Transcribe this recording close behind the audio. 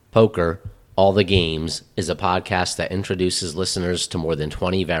Poker, All the Games, is a podcast that introduces listeners to more than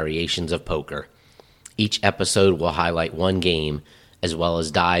 20 variations of poker. Each episode will highlight one game, as well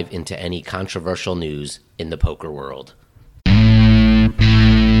as dive into any controversial news in the poker world.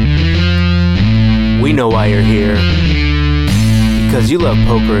 We know why you're here. Because you love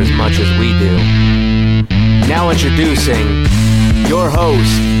poker as much as we do. Now introducing your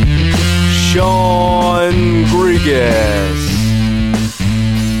host, Sean Grigas.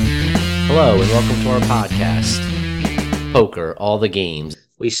 Hello and welcome to our podcast, Poker, All the Games.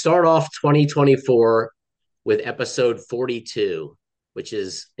 We start off 2024 with episode 42, which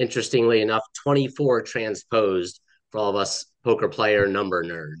is, interestingly enough, 24 transposed for all of us poker player number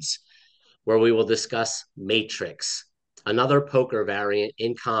nerds, where we will discuss Matrix, another poker variant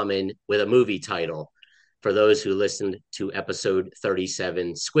in common with a movie title for those who listened to episode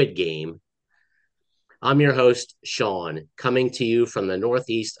 37, Squid Game. I'm your host, Sean, coming to you from the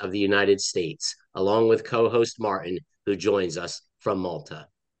northeast of the United States, along with co-host Martin, who joins us from Malta.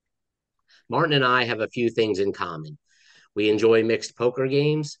 Martin and I have a few things in common. We enjoy mixed poker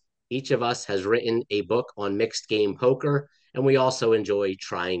games. Each of us has written a book on mixed game poker, and we also enjoy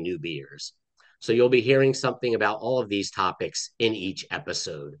trying new beers. So you'll be hearing something about all of these topics in each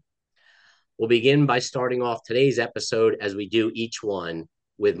episode. We'll begin by starting off today's episode, as we do each one,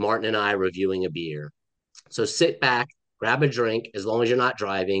 with Martin and I reviewing a beer. So sit back, grab a drink, as long as you're not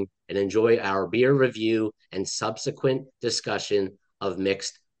driving, and enjoy our beer review and subsequent discussion of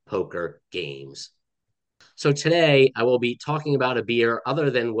mixed poker games. So today I will be talking about a beer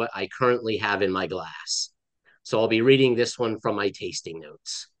other than what I currently have in my glass. So I'll be reading this one from my tasting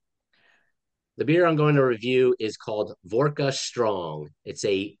notes. The beer I'm going to review is called Vorka Strong. It's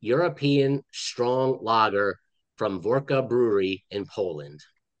a European strong lager from Vorka Brewery in Poland.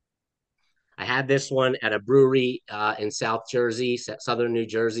 I had this one at a brewery in South Jersey, Southern New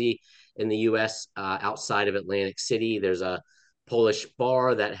Jersey in the U.S. Outside of Atlantic City. There's a Polish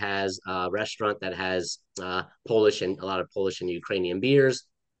bar that has a restaurant that has Polish and a lot of Polish and Ukrainian beers.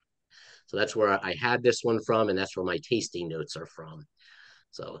 So that's where I had this one from, and that's where my tasting notes are from.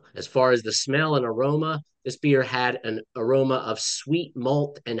 So as far as the smell and aroma, this beer had an aroma of sweet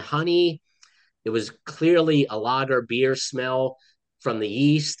malt and honey. It was clearly a lager beer smell from the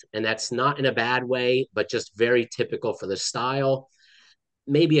yeast, and that's not in a bad way, but just very typical for the style.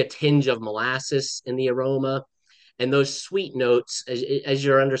 Maybe a tinge of molasses in the aroma. And those sweet notes, as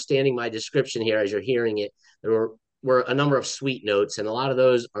you're understanding my description here, as you're hearing it, there were a number of sweet notes, and a lot of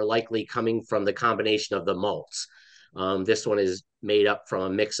those are likely coming from the combination of the malts. This one is made up from a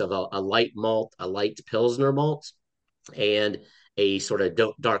mix of a light malt, a light Pilsner malt, and a sort of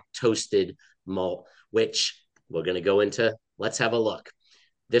dark toasted malt, which we're going to go into. Let's have a look.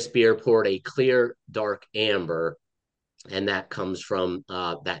 This beer poured a clear, dark amber, and that comes from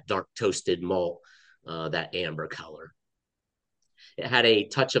that dark toasted malt, that amber color. It had a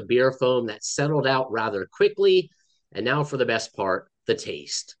touch of beer foam that settled out rather quickly. And now for the best part, the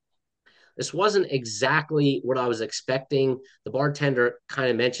taste. This wasn't exactly what I was expecting. The bartender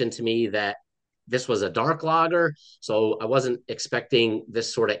kind of mentioned to me that this was a dark lager, so I wasn't expecting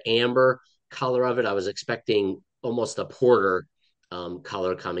this sort of amber color of it. I was expecting almost a porter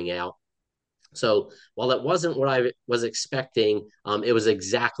color coming out. So while it wasn't what I was expecting, it was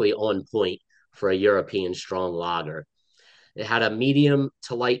exactly on point for a European strong lager. It had a medium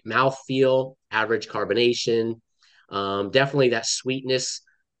to light mouthfeel, average carbonation, definitely that sweetness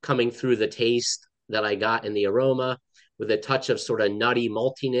coming through the taste that I got in the aroma, with a touch of sort of nutty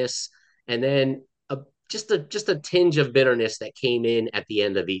maltiness, and then just a tinge of bitterness that came in at the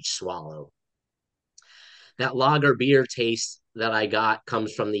end of each swallow. That lager beer taste that I got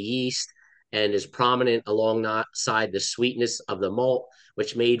comes from the yeast and is prominent alongside the sweetness of the malt,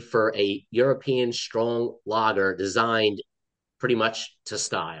 which made for a European strong lager designed pretty much to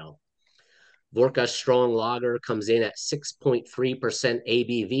style. Vorka Strong Lager comes in at 6.3%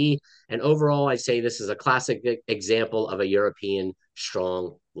 ABV, and overall, I'd say this is a classic example of a European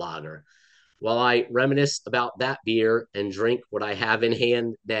strong lager. While I reminisce about that beer and drink what I have in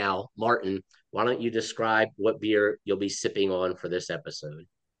hand now, Martin, why don't you describe what beer you'll be sipping on for this episode?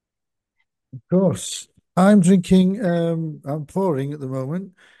 Of course. I'm pouring at the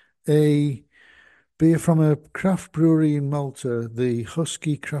moment a beer from a craft brewery in Malta, the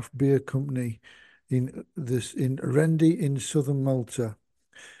Husky Craft Beer Company in Rendy in southern Malta.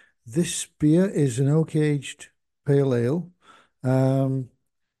 This beer is an oak-aged pale ale,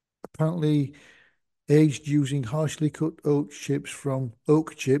 apparently aged using harshly cut oak chips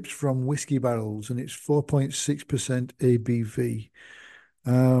from whiskey barrels, and it's 4.6% ABV.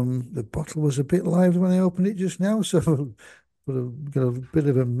 The bottle was a bit lively when I opened it just now, so got a bit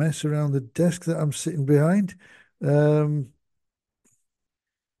of a mess around the desk that I'm sitting behind. Um,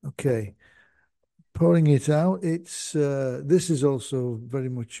 okay, pouring it out. It's this is also very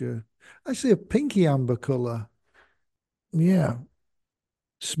much actually a pinky amber color. Yeah,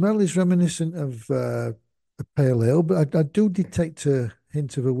 smell is reminiscent of a pale ale, but I do detect a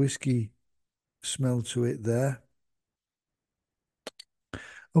hint of a whiskey smell to it there.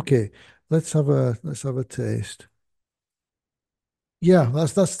 Okay, let's have a taste. Yeah,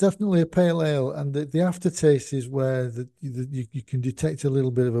 that's definitely a pale ale, and the aftertaste is where you can detect a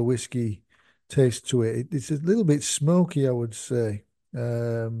little bit of a whiskey taste to it. It's a little bit smoky, I would say.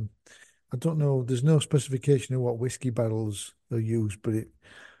 Um, I don't know. There's no specification of what whiskey barrels are used, but it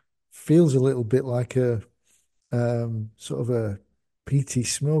feels a little bit like a sort of a peaty,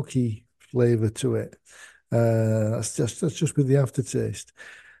 smoky flavor to it. That's just with the aftertaste.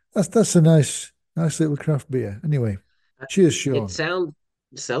 That's a nice little craft beer. Anyway, cheers, It Sean. sounds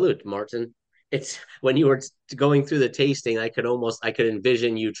salute, Martin. It's when you were going through the tasting, I could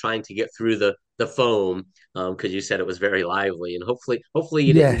envision you trying to get through the foam because you said it was very lively, and hopefully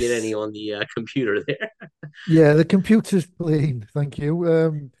you didn't get any Yes. on the computer there. Yeah, the computer's clean. Thank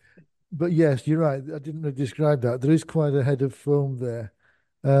you. But yes, you're right. I didn't describe that. There is quite a head of foam there.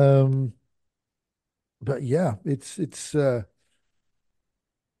 Um, but yeah, it's it's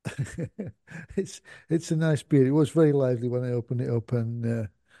it's a nice beer. It was very lively when I opened it up, and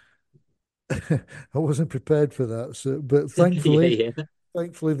I wasn't prepared for that. So, but Yeah, yeah,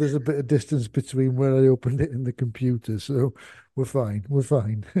 thankfully, there's a bit of distance between where I opened it and the computer, so we're fine. We're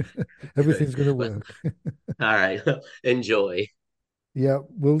fine. good. Everything's going to Well, work. all right, enjoy. Yeah,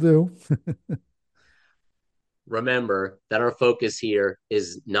 we'll do. Remember that our focus here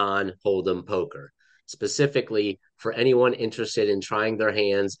is non-hold'em poker, specifically for anyone interested in trying their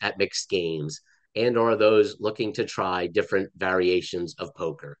hands at mixed games and or those looking to try different variations of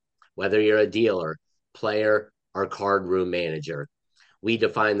poker. Whether you're a dealer, player, or card room manager, we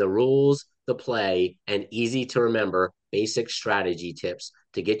define the rules, the play, and easy to remember basic strategy tips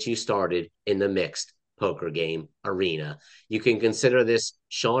to get you started in the mixed poker game arena. You can consider this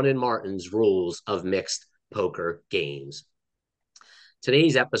Sean and Martin's rules of mixed poker games.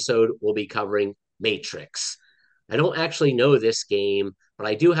 Today's episode will be covering Matrix. I don't actually know this game, but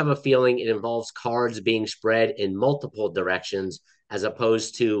I do have a feeling it involves cards being spread in multiple directions as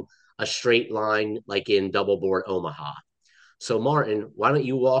opposed to a straight line like in Double Board Omaha. So, Martin, why don't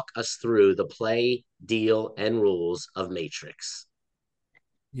you walk us through the play, deal, and rules of Matrix?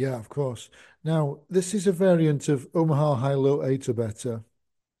 Yeah, of course. Now, this is a variant of Omaha High-Low 8 or better.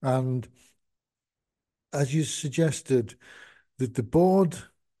 And as you suggested, the board,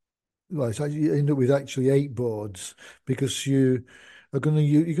 right, so you end up with actually eight boards because you're going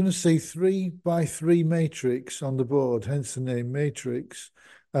to see 3 by 3 matrix on the board, hence the name Matrix.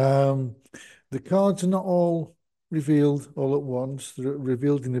 Um, the cards are not all revealed all at once. They're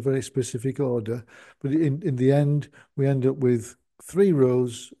revealed in a very specific order. But in the end, we end up with 3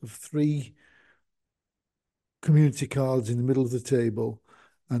 rows of 3 community cards in the middle of the table,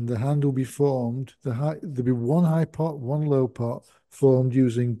 and the hand will be formed. There'll be one high pot, one low pot, formed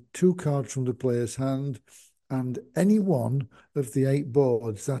using 2 cards from the player's hand, and any one of the 8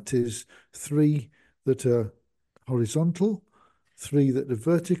 boards. That is 3 that are horizontal, 3 that are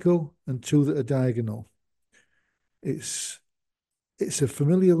vertical, and 2 that are diagonal. It's it's a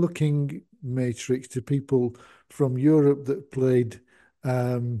familiar looking matrix to people from Europe that played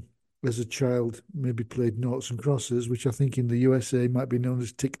as a child, maybe played noughts and crosses, which I think in the USA might be known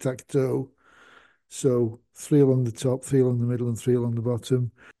as tic-tac-toe. So 3 along the top, 3 along the middle, and 3 along the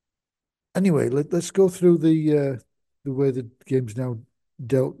bottom. Anyway, let's go through the way the game's now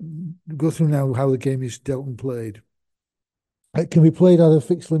dealt. Go through now how the game is dealt and played. It can be played either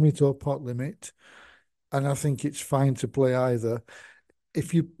fixed limit or pot limit, and I think it's fine to play either.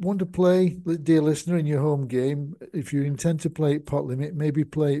 If you want to play, dear listener, in your home game, if you intend to play it pot limit, maybe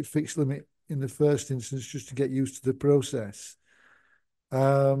play it fixed limit in the first instance just to get used to the process.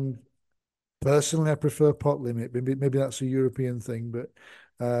 Um, Personally, I prefer pot limit. Maybe that's a European thing, but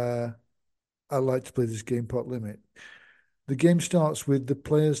I like to play this game pot limit. The game starts with the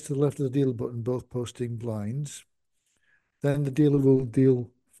players to the left of the deal button both posting blinds. Then the dealer will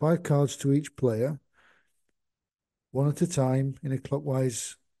deal 5 cards to each player, one at a time in a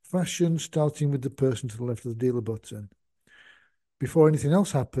clockwise fashion, starting with the person to the left of the dealer button. Before anything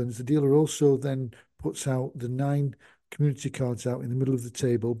else happens, the dealer also then puts out the 9 community cards out in the middle of the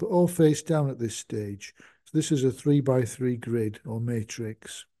table, but all face down at this stage. So this is a 3 by 3 grid or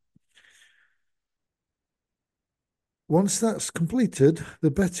matrix. Once that's completed,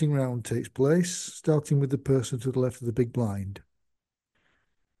 the betting round takes place, starting with the person to the left of the big blind.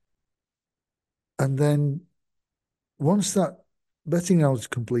 And then once that betting round is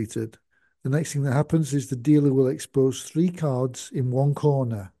completed, the next thing that happens is the dealer will expose three cards in one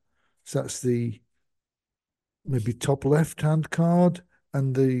corner. So that's the maybe top left hand card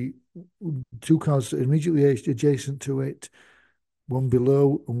and the two cards that are immediately adjacent to it, one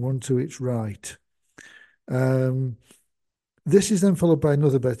below and one to its right. Um, this is then followed by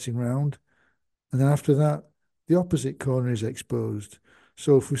another betting round. And then after that, the opposite corner is exposed.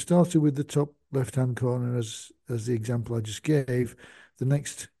 So if we started with the top left-hand corner as the example I just gave, the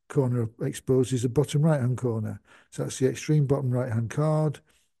next corner exposed is the bottom right-hand corner. So that's the extreme bottom right-hand card,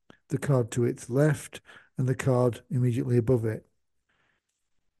 the card to its left, and the card immediately above it.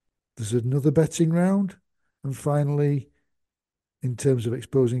 There's another betting round. And finally, in terms of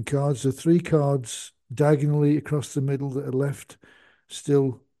exposing cards, the three cards diagonally across the middle that are left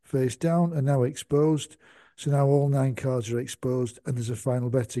still face down are now exposed. So now all nine cards are exposed and there's a final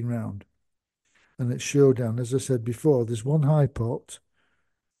betting round. And it's showdown. As I said before, there's one high pot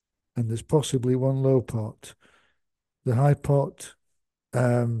and there's possibly one low pot. The high pot,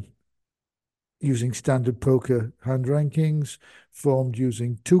 using standard poker hand rankings, formed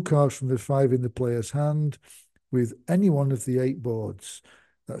using two cards from the five in the player's hand with any one of the eight boards.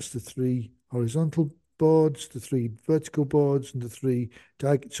 That's the three horizontal boards, the three vertical boards, and the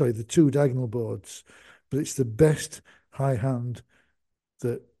two diagonal boards. But it's the best high hand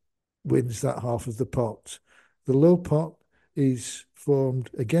that wins that half of the pot. The low pot is formed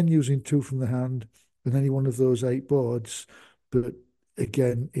again using two from the hand and any one of those eight boards. But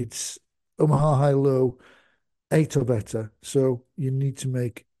again, it's Omaha high low, eight or better. So you need to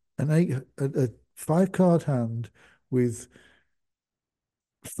make a five card hand with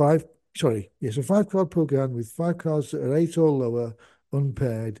a five card poker hand with five cards that are eight or lower,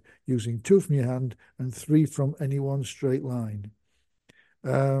 unpaired, using two from your hand and three from any one straight line.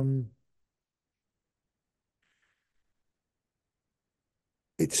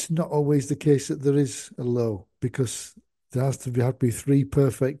 It's not always the case that there is a low because there have to be three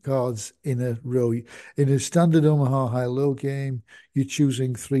perfect cards in a row. In a standard Omaha high-low game, you're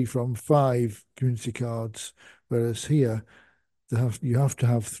choosing three from five community cards, whereas here you have to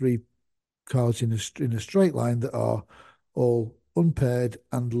have three cards in a straight line that are all unpaired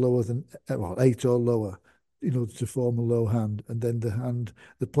and lower than eight or lower in order to form a low hand. And then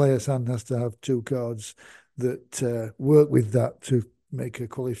the player's hand has to have two cards that work with that to make a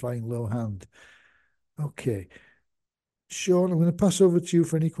qualifying low hand. Okay. Sean, I'm going to pass over to you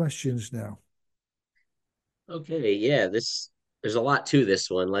for any questions now. Okay, yeah, this there's a lot to this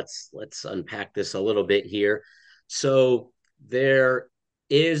one. Let's unpack this a little bit here. So there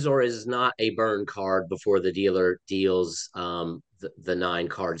is or is not a burn card before the dealer deals the nine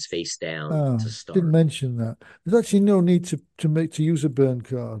cards face down Oh, to didn't start. mention that. There's actually no need to use a burn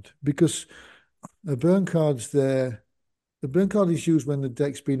card because a burn card's there. The burn card is used when the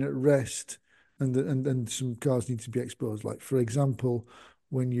deck's been at rest and some cards need to be exposed. Like for example,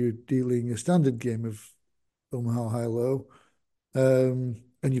 when you're dealing a standard game of Omaha High Low, and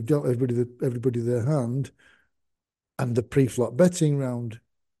you've dealt everybody their hand, and the pre-flop betting round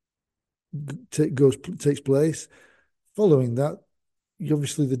takes place. Following that,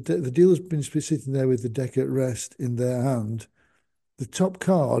 obviously the dealer's been sitting there with the deck at rest in their hand. The top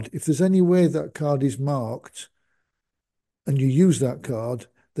card, if there's any way that card is marked, and you use that card,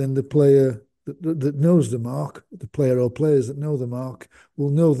 then the player that knows the mark, the player or players that know the mark, will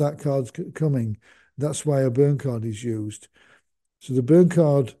know that card's coming. That's why a burn card is used. So the burn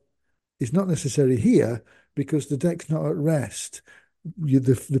card is not necessary here because the deck's not at rest.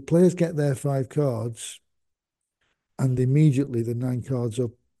 The players get their five cards, and immediately the nine cards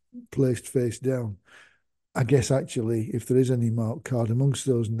are placed face down. I guess actually, if there is any marked card amongst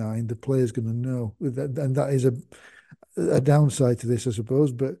those nine, the player's going to know, and that is a downside to this, I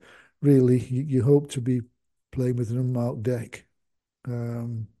suppose. But really, you hope to be playing with an unmarked deck.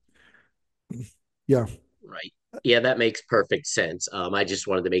 Um, yeah, Right. Yeah, that makes perfect sense. I just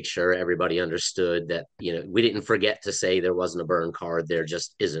wanted to make sure everybody understood that, we didn't forget to say there wasn't a burn card. There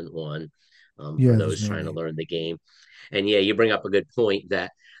just isn't one, for yeah, there's those no trying to need. learn the game. And yeah, you bring up a good point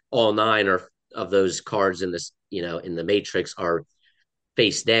that all nine are of those cards in this, in the matrix are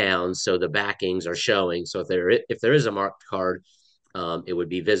face down, so the backings are showing. So if there is a marked card, it would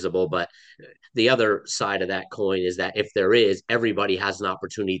be visible. But the other side of that coin is that if there is, everybody has an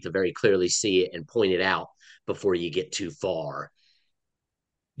opportunity to very clearly see it and point it out before you get too far.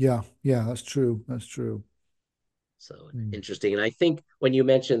 Yeah, yeah, that's true. That's true. So Mm. interesting. And I think when you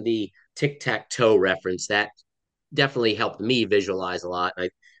mentioned the tic tac toe reference, that definitely helped me visualize a lot.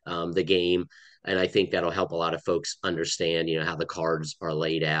 The game, and I think that'll help a lot of folks understand, how the cards are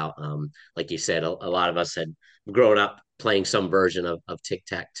laid out. Like you said, a lot of us had grown up playing some version of tic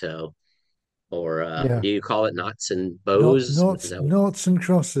tac toe, or Yeah. do you call it knots and Not bows? Is noughts, that noughts and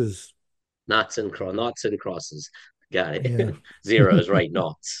crosses. knots and crosses? Got Yeah. it. Zeros, right?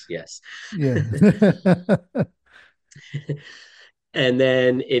 Knots. Yes. Yeah. And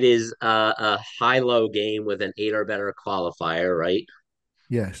then it is a high-low game with an 8 or better qualifier, right?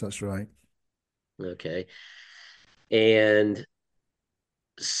 Yes, that's right. Okay. And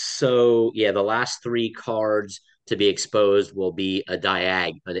so, yeah, the last three cards to be exposed will be in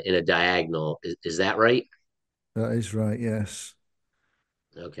a diagonal. Is that right? That is right. Yes.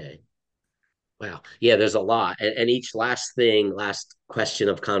 Okay. Wow. Yeah, there's a lot. And each last question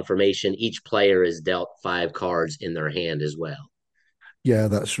of confirmation, each player is dealt five cards in their hand as well. Yeah,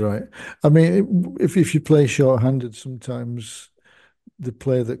 that's right. I mean, if you play short-handed, sometimes the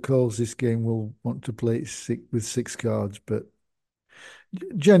player that calls this game will want to play it with six cards, but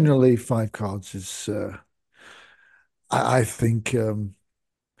generally five cards is, I think,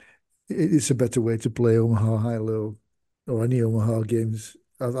 it's a better way to play Omaha High-Low or any Omaha games.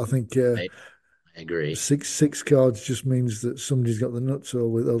 I think I agree. six cards just means that somebody's got the nuts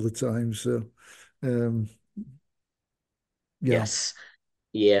all the time. So, um, yeah, Yes.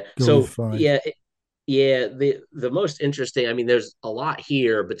 Yeah. go with So five. yeah, the most interesting, I mean, there's a lot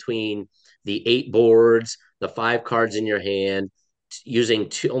here between the eight boards, the five cards in your hand,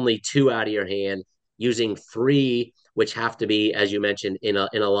 using only two out of your hand, using three, which have to be, as you mentioned, in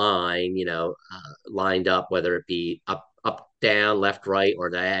a line, lined up, whether it be up, down, left, right, or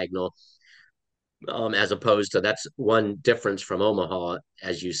diagonal. As opposed to that's one difference from Omaha,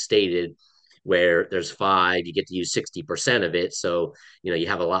 as you stated, where there's five, you get to use 60% of it. So, you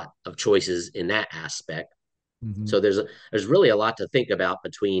have a lot of choices in that aspect. Mhm. So there's really a lot to think about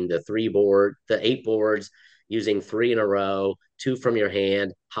between the eight boards, using three in a row, two from your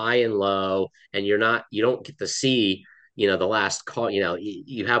hand, high and low, and you don't get to see, the last call.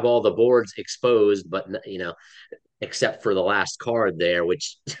 You have all the boards exposed, but except for the last card there,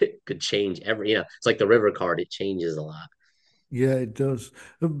 which could change it's like the river card, it changes a lot. Yeah, it does.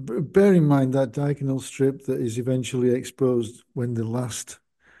 Bear in mind that diagonal strip that is eventually exposed when the last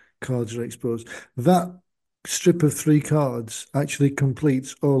cards are exposed. That strip of three cards actually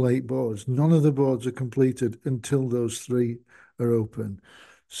completes all eight boards. None of the boards are completed until those three are open.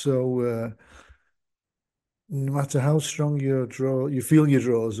 So no matter how strong you feel your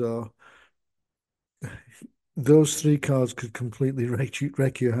draws are, those three cards could completely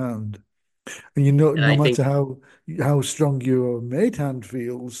wreck your hand. And And no I think matter how strong your mate hand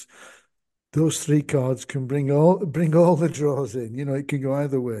feels, those three cards can bring all the draws in. It can go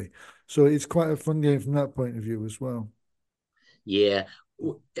either way. So it's quite a fun game from that point of view as well. Yeah,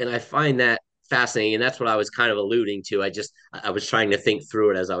 and I find that fascinating, and that's what I was kind of alluding to. I was trying to think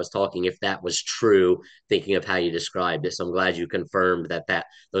through it as I was talking, if that was true, thinking of how you described it. So I'm glad you confirmed that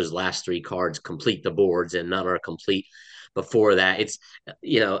those last three cards complete the boards, and none are complete before that. It's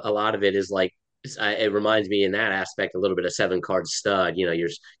a lot of it is like it reminds me in that aspect a little bit of seven card stud.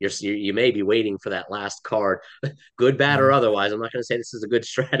 You may be waiting for that last card, good, bad, or Yeah. otherwise. I'm not going to say this is a good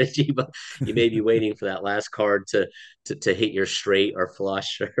strategy, but you may be waiting for that last card to hit your straight or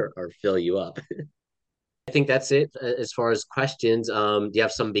flush or fill you up. I think that's it as far as questions. Do you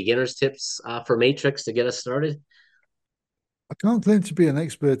have some beginners tips for Matrix to get us started? I can't claim to be an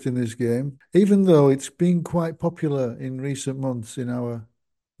expert in this game, even though it's been quite popular in recent months in our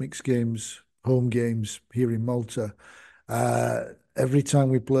mixed games, home games here in Malta. Every time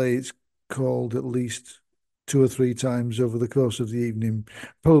we play, it's called at least two or three times over the course of the evening,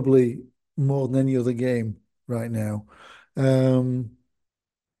 probably more than any other game right now. Um,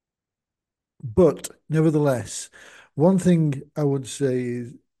 but nevertheless, one thing I would say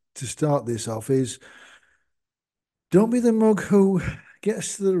is, to start this off is don't be the mug who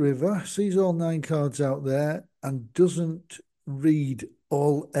gets to the river, sees all nine cards out there, and doesn't read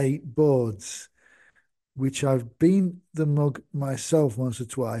all eight boards, which I've been the mug myself once or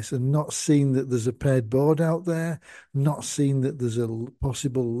twice and not seen that there's a paired board out there, not seen that there's a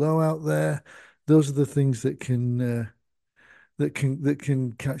possible low out there. Those are the things that can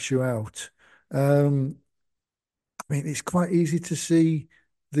catch you out. Um, I mean, it's quite easy to see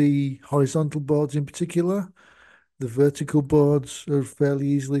the horizontal boards in particular. The vertical boards are fairly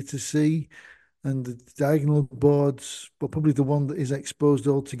easily to see, and the diagonal boards, but probably the one that is exposed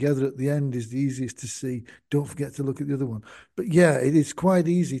altogether at the end is the easiest to see. Don't forget to look at the other one. But yeah, it is quite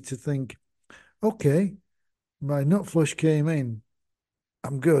easy to think, okay, my nut flush came in.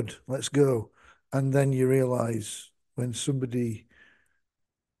 I'm good. Let's go. And then you realize when somebody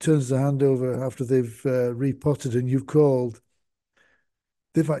turns the hand over after they've repotted and you've called,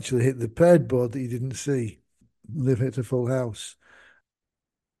 they've actually hit the paired board that you didn't see. They've hit a full house.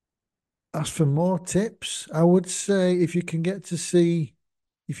 As for more tips, I would say if you can get to see,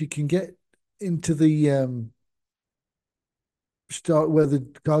 if you can get into the start where the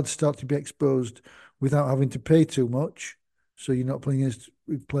cards start to be exposed without having to pay too much, so you're not playing against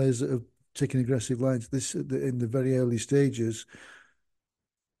players that have taken aggressive lines. This in the very early stages.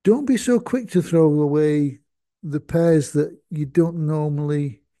 Don't be so quick to throw away the pairs that you don't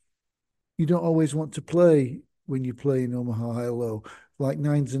always want to play when you play in Omaha High Low, like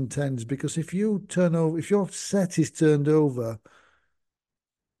nines and tens, because if your set is turned over,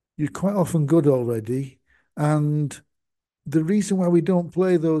 you're quite often good already. And the reason why we don't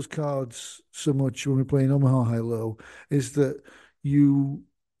play those cards so much when we play in Omaha High Low is that you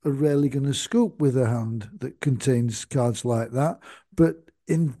are rarely going to scoop with a hand that contains cards like that. But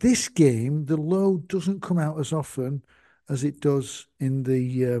in this game, the low doesn't come out as often as it does in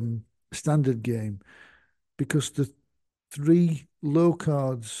the standard game because the three low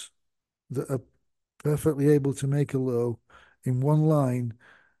cards that are perfectly able to make a low in one line,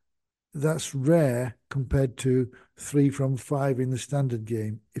 that's rare compared to 3 from 5 in the standard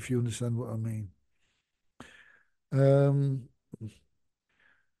game, if you understand what I mean. Um,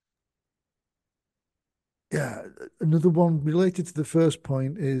 yeah, another one related to the first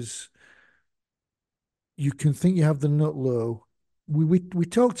point is you can think you have the nut low. We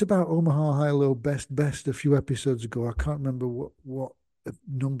talked about Omaha High Low best a few episodes ago. I can't remember what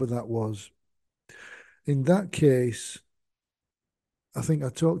number that was. In that case, I think I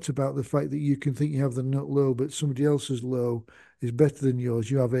talked about the fact that you can think you have the nut low, but somebody else's low is better than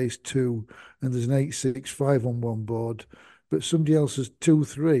yours. You have ace two, and there's an 8 6 5 on one board, but somebody else's 2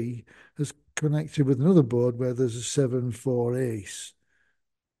 3 has connected with another board where there's a 7 4 ace.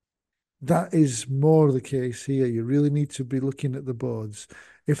 That is more the case here. You really need to be looking at the boards.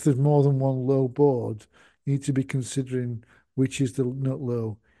 If there's more than one low board, you need to be considering which is the nut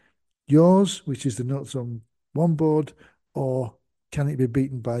low. Yours, which is the nuts on one board, or can it be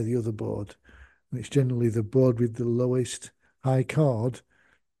beaten by the other board? And it's generally the board with the lowest high card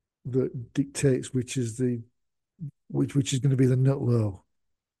that dictates which is going to be the nut low.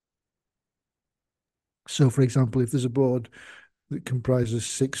 So, for example, if there's a board that comprises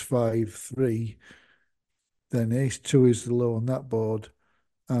 6 5 3, then ace two is the low on that board,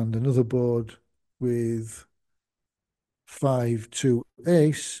 and another board with 5 2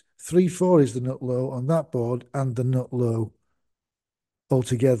 ace, 3 4 is the nut low on that board and the nut low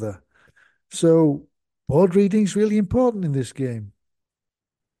altogether. So board reading is really important in this game.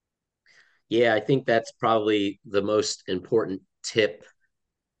 Yeah, I think that's probably the most important tip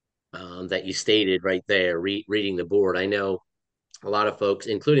that you stated right there, reading the board. I know a lot of folks,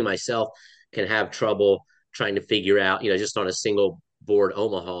 including myself, can have trouble trying to figure out, just on a single board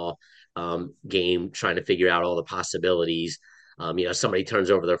Omaha game, trying to figure out all the possibilities. Somebody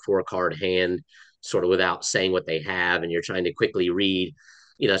turns over their 4 card hand sort of without saying what they have, and you're trying to quickly read,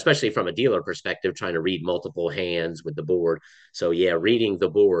 especially from a dealer perspective, trying to read multiple hands with the board. So, yeah, reading the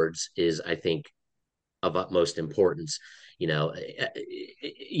boards is, I think, of utmost importance.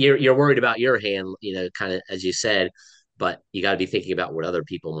 You're worried about your hand, kind of as you said, but you got to be thinking about what other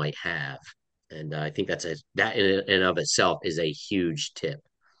people might have. And I think that in and of itself is a huge tip.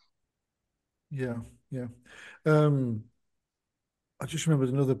 Yeah, yeah. Um, I just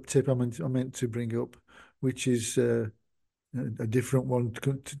remembered another tip I meant to bring up, which is a different one,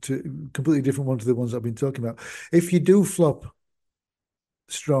 completely different one to the ones I've been talking about. If you do flop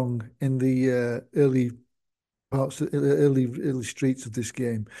strong in the early parts, early streets of this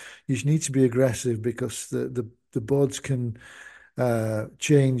game, you need to be aggressive because the boards can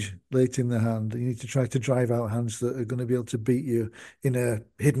change late in the hand. You need to try to drive out hands that are going to be able to beat you in a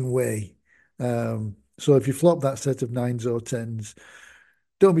hidden way. So if you flop that set of nines or tens,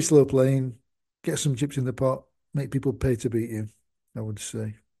 don't be slow playing. Get some chips in the pot. Make people pay to beat you, I would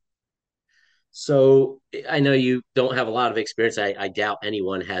say. So I know you don't have a lot of experience. I doubt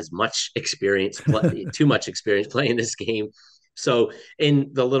anyone has much experience, too much experience playing this game. So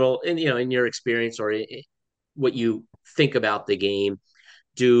in your experience or what you think about the game,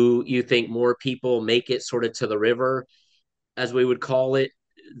 do you think more people make it sort of to the river, as we would call it,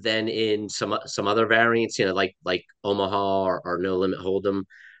 than in some other variants? Like Omaha or No Limit Hold'em,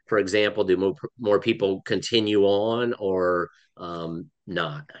 for example. Do more people continue on or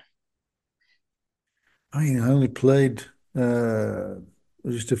not? I only played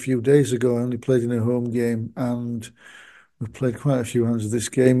just a few days ago. I only played in a home game, and we played quite a few hands of this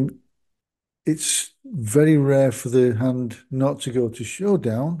game. it's very rare for the hand not to go to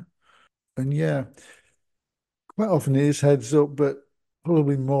showdown. And yeah, quite often it is heads up, but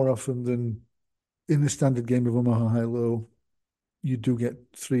probably more often than in the standard game of Omaha High Low, you do get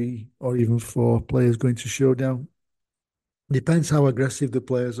three or even four players going to showdown. Depends how aggressive the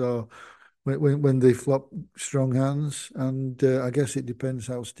players are when they flop strong hands, and I guess it depends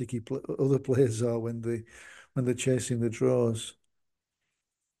how sticky other players are when they're chasing the draws.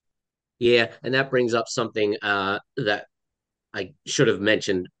 Yeah, and that brings up something that I should have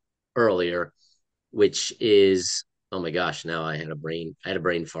mentioned earlier, which is, oh my gosh, now I had a brain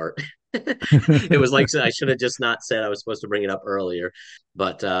fart. It was like I should have just not said I was supposed to bring it up earlier,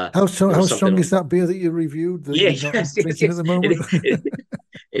 but there How was something. strong is that beer that you reviewed that Yeah, you're not yes, drinking at yes. the moment?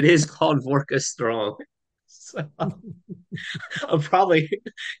 It is called Vorka Strong. So I'm probably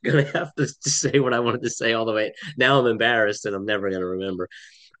gonna have to say what I wanted to say all the way. Now I'm embarrassed and I'm never gonna remember.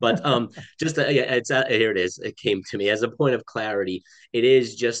 But just yeah, it's here it is. It came to me as a point of clarity. It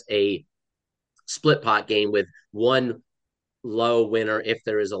is just a split pot game with one low winner if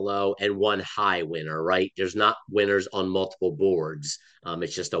there is a low and one high winner. Right? There's not winners on multiple boards.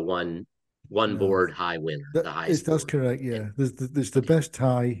 It's just a one No, board high winner, the highest that's board. correct. Yeah. Yeah, there's the best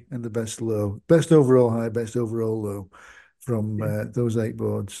high and the best low, best overall high, best overall low from those eight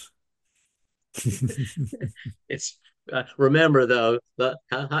boards. It's remember though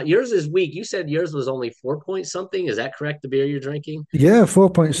yours is weak. You said yours was only 4 point something. Is that correct? The beer you're drinking? Yeah,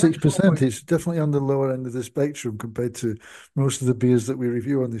 4.6%. It's definitely on the lower end of the spectrum compared to most of the beers that we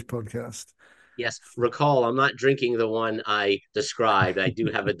review on this podcast. Yes. Recall, I'm not drinking the one I described. I do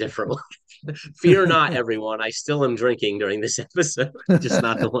have a different one. Fear not, everyone. I still am drinking during this episode, just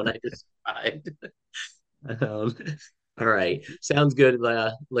not the one I described. Um, all right, sounds good.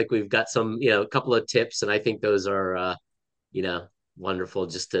 Like we've got some, a couple of tips, and I think those are, you know, wonderful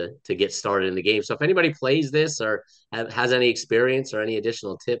just to get started in the game. So if anybody plays this or has any experience or any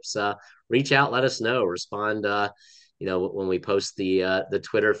additional tips, reach out, let us know, respond. When we post the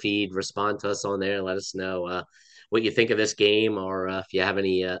Twitter feed, respond to us on there. Let us know what you think of this game, or if you have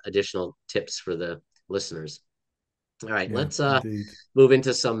any additional tips for the listeners. All right, Yeah, let's indeed. move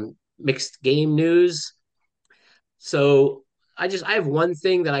into some mixed game news. So I have one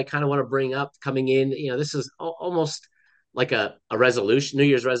thing that I kind of want to bring up coming in. This is almost like a resolution, New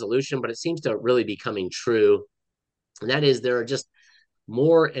Year's resolution, but it seems to really be coming true. And that is there are just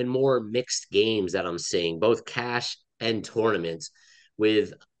more and more mixed games that I'm seeing, both cash and tournaments.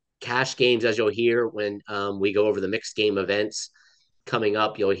 With cash games, as you'll hear when we go over the mixed game events coming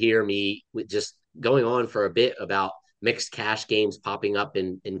up, you'll hear me with just going on for a bit about mixed cash games popping up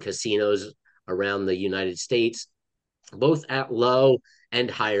in casinos around the United States, both at low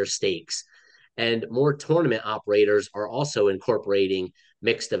and higher stakes. And more tournament operators are also incorporating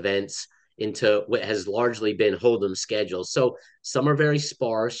mixed events into what has largely been Hold'em schedules. So some are very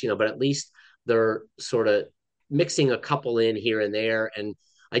sparse, but at least they're sort of mixing a couple in here and there. And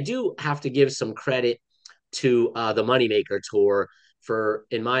I do have to give some credit to the Moneymaker Tour for,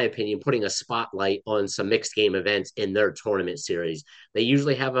 in my opinion, putting a spotlight on some mixed game events in their tournament series. They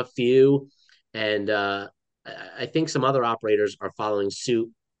usually have a few, and I think some other operators are following suit,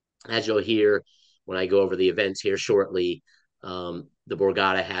 as you'll hear when I go over the events here shortly. The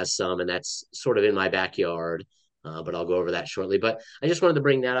Borgata has some, and that's sort of in my backyard, but I'll go over that shortly. But I just wanted to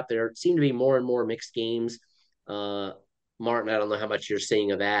bring that up. There seem to be more and more mixed games. Uh, Martin, I don't know how much you're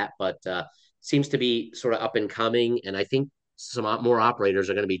seeing of that, but seems to be sort of up and coming. And I think some more operators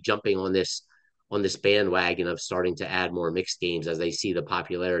are going to be jumping on this bandwagon of starting to add more mixed games as they see the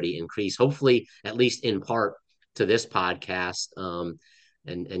popularity increase. Hopefully, at least in part to this podcast,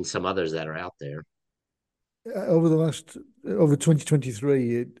 and some others that are out there. Over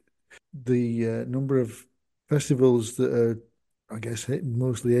 2023, the number of festivals that are, I guess,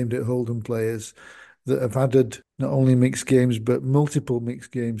 mostly aimed at Hold'em players that have added not only mixed games but multiple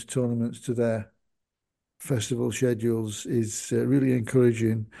mixed games tournaments to their festival schedules is really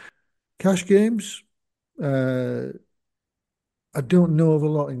encouraging. Cash games, uh, I don't know of a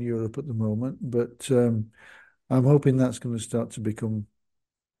lot in Europe at the moment, but I'm hoping that's going to start to become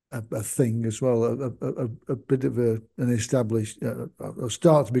a thing as well, a bit of an established, or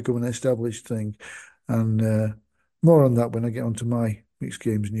start to become an established thing. And more on that when I get onto my mixed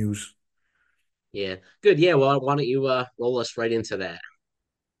games news. Yeah, good. Yeah, well, why don't you roll us right into that?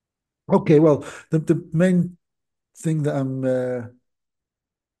 Okay, well, the main thing that I'm going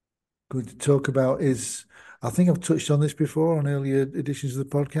to talk about is, I think I've touched on this before on earlier editions of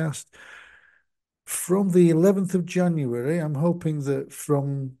the podcast. From the 11th of January, I'm hoping that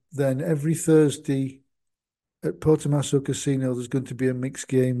from then, every Thursday at Portomasso Casino, there's going to be a mixed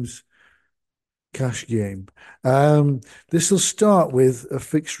games Cash game. Um, this will start with a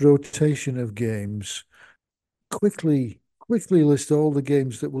fixed rotation of games. Quickly list all the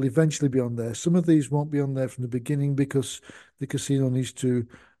games that will eventually be on there. Some of these won't be on there from the beginning because the casino needs to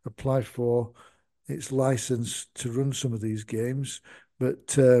apply for its license to run some of these games.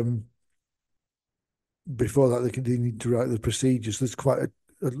 But before that, they need to write the procedures. There's quite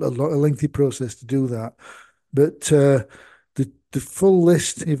a lengthy process to do that. But the full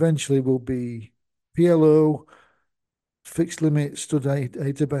list eventually will be PLO, fixed limit, stud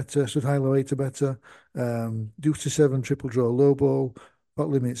eight or better, stud high low eight or better, deuce to seven, triple draw low ball, pot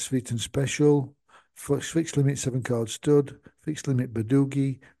limit sweet and special, fixed limit seven card stud, fixed limit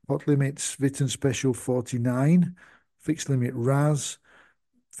Badugi, pot limit Svit and special 49, fixed limit Raz,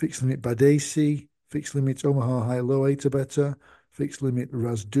 fixed limit Badesi, fixed limit Omaha high low eight or better, fixed limit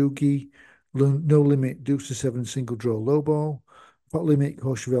Razdugi, no limit deuce to seven single draw low ball, pot limit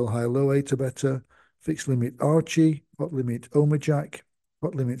Courchevel high low eight or better, fixed limit Archie, pot limit Omajak,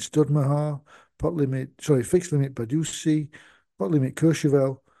 pot limit Studmahar, fixed limit Badusi, pot limit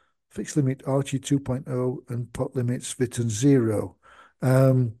Courchevel, fixed limit Archie 2.0, and pot limit Svitten 0.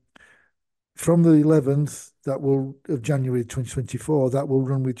 Um, from the 11th of January 2024, that will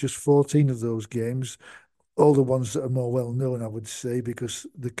run with just 14 of those games, all the ones that are more well known, I would say, because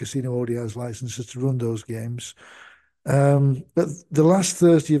the casino already has licenses to run those games. But the last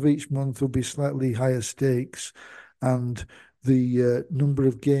Thursday of each month will be slightly higher stakes, and the number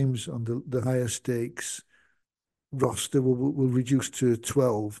of games on the higher stakes roster will reduce to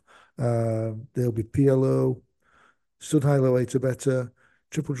 12. There'll be PLO, stud high low eight or better,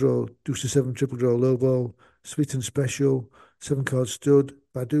 triple draw, deuce to seven, triple draw low ball, sweet and special, seven card stud,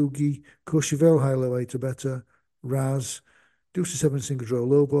 Badugi, Courchevel high low eight or better, Raz, deuce to seven, single draw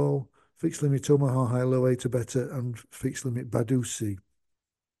low ball, fixed limit Omaha high low eight or better, and fixed limit Badusi.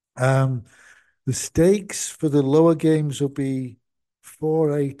 The stakes for the lower games will be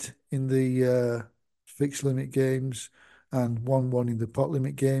 4-8 in the fixed limit games and 1-1 in the pot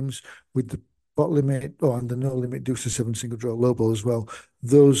limit games, with the pot limit, and the no limit deuce to seven single draw low ball as well.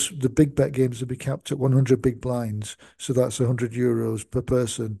 The big bet games will be capped at 100 big blinds, so that's €100 per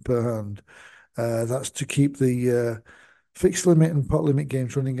person per hand. That's to keep the fixed limit and pot limit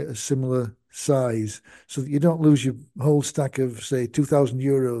games running at a similar size, so that you don't lose your whole stack of, say,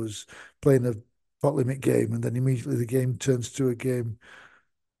 €2,000 playing a pot limit game, and then immediately the game turns to a game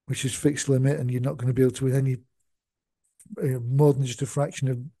which is fixed limit, and you're not going to be able to win any more than just a fraction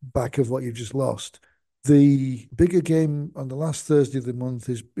of back of what you've just lost. The bigger game on the last Thursday of the month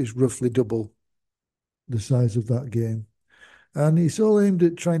is roughly double the size of that game. And it's all aimed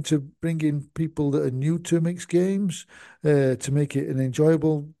at trying to bring in people that are new to mixed games, to make it an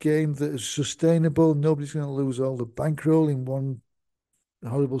enjoyable game that is sustainable. Nobody's going to lose all the bankroll in one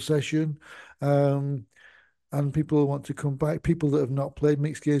horrible session. And people who want to come back, people that have not played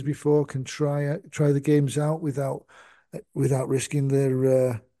mixed games before, can try the games out without risking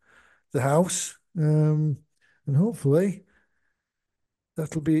the house. And hopefully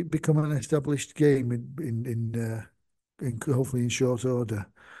that'll become an established game in hopefully in short order.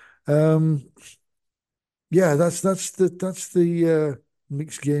 Um, yeah, that's the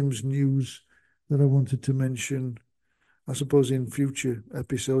mixed games news that I wanted to mention. I suppose in future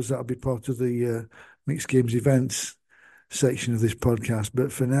episodes that'll be part of the mixed games events section of this podcast.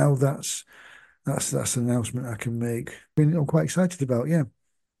 But for now, that's an announcement I can make. I'm quite excited about. Yeah,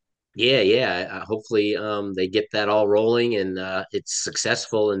 Yeah. Hopefully, they get that all rolling and it's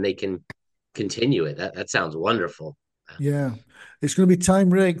successful and they can continue it. That sounds wonderful. yeah. It's going to be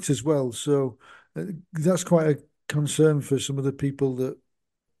time raked as well, so that's quite a concern for some of the people that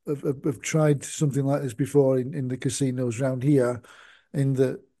have tried something like this before in the casinos around here. In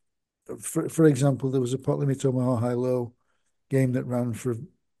that, for example, there was a pot limit Omaha high low game that ran for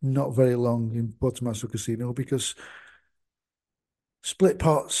not very long in Portomaso Casino because split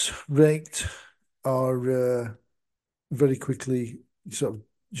pots raked are very quickly sort of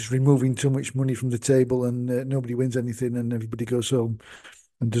just removing too much money from the table, and nobody wins anything, and everybody goes home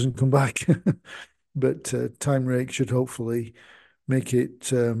and doesn't come back. But time rake should hopefully make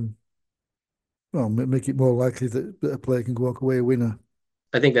it make it more likely that a player can walk away a winner.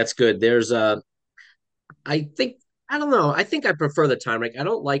 I think that's good. I think, I don't know. I think I prefer the time rake. I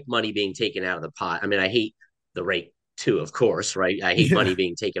don't like money being taken out of the pot. I mean, I hate the rake too, of course, right? I hate Yeah, money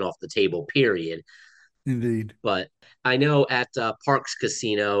being taken off the table, period. indeed. But I know at Parks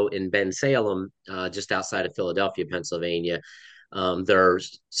Casino in Ben Salem, just outside of Philadelphia, Pennsylvania, their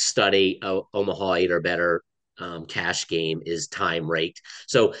study Omaha eight or better cash game is time raked.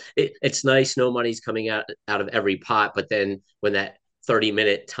 So it's nice. No money's coming out of every pot. But then when that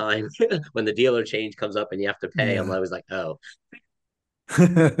 30-minute time when the dealer change comes up and you have to pay. I'm Yeah. always like, oh,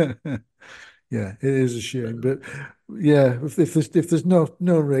 Yeah, it is a shame, but yeah, if there's no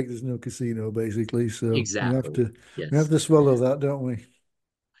rake, there's no casino, basically. So we have exactly. to we have Yes. to swallow that, don't we?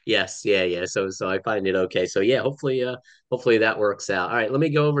 Yes, yeah, yeah. So I find it okay. So yeah, hopefully that works out. All right, let me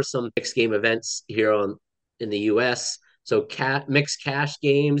go over some mixed game events here on in the US. So mixed cash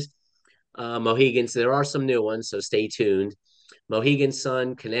games, Mohegans, there are some new ones, so stay tuned. Mohegan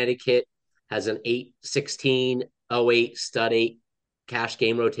Sun, Connecticut has an 8-16-08 stud 8 cash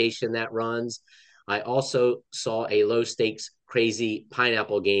game rotation that runs. I also saw a low stakes crazy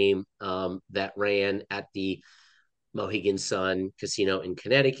pineapple game that ran at the Mohegan Sun Casino in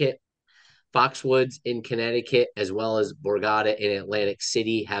Connecticut. Foxwoods in Connecticut, as well as Borgata in Atlantic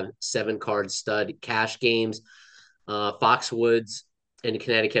City, have 7-card stud cash games. Foxwoods in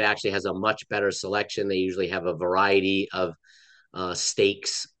Connecticut actually has a much better selection. They usually have a variety of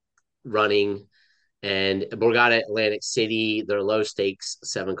stakes running. And Borgata Atlantic City, their low stakes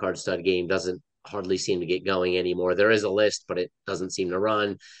 7-card stud game doesn't hardly seem to get going anymore. There is a list, but it doesn't seem to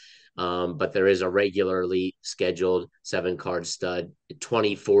run. But there is a regularly scheduled 7-card stud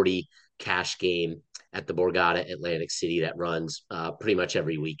 2040 cash game at the Borgata Atlantic City that runs pretty much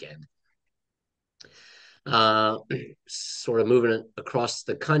every weekend. Uh, Sort of moving across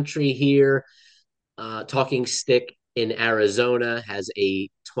the country here, Talking Stick in Arizona has a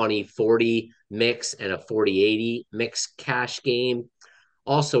 2040 mix and a 4080 mix cash game.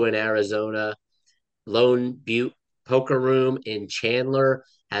 Also in Arizona, Lone Butte Poker Room in Chandler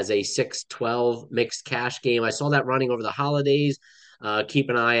has a 612 mixed cash game. I saw that running over the holidays. Keep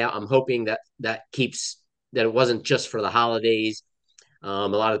an eye out. I'm hoping that it wasn't just for the holidays. A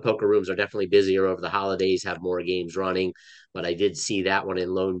lot of the poker rooms are definitely busier over the holidays, have more games running, but I did see that one in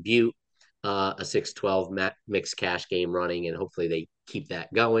Lone Butte, a 612 mixed cash game running, and hopefully they keep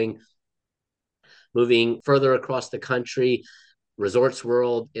that going. Moving further across the country, Resorts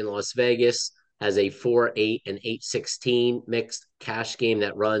World in Las Vegas has a 4-8 and 8-16 mixed cash game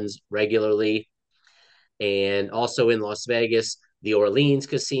that runs regularly. And also in Las Vegas, the Orleans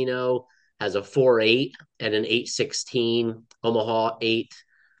Casino has a 4-8 and an 8-16. Omaha 8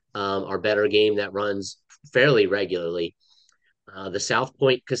 are better game that runs fairly regularly. The South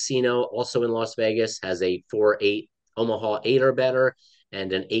Point Casino, also in Las Vegas, has a 4-8 Omaha 8 or better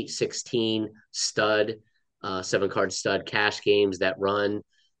and an 8-16 stud, 7-card stud cash games that run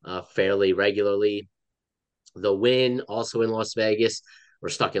fairly regularly. The Win, also in Las Vegas. We're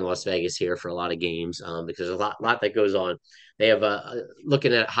stuck in Las Vegas here for a lot of games because there's a lot that goes on. They have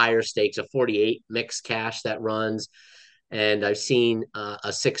looking at higher stakes, a 48 mixed cash that runs. And I've seen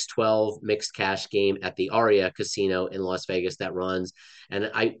a 612 mixed cash game at the Aria Casino in Las Vegas that runs.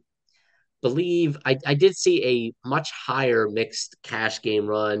 And I believe I did see a much higher mixed cash game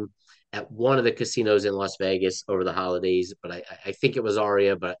run at one of the casinos in Las Vegas over the holidays, but I think it was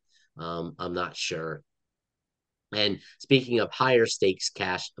Aria, but I'm not sure. And speaking of higher stakes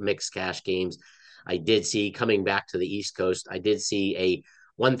cash, mixed cash games, I did see coming back to the East Coast, I did see a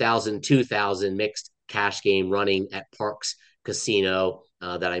 1,000, 2,000 mixed cash game running at Parks Casino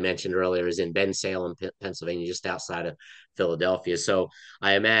that I mentioned earlier is in Bensalem, Pennsylvania, just outside of Philadelphia. So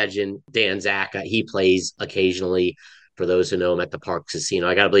I imagine Dan Zach, he plays occasionally for those who know him at the Parks Casino.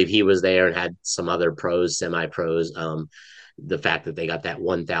 I got to believe he was there and had some other pros, semi pros. The fact that they got that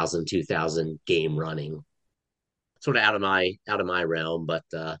 1,000, 2,000 game running sort of out of my realm, but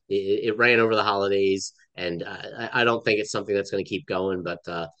it ran over the holidays, and I don't think it's something that's going to keep going. But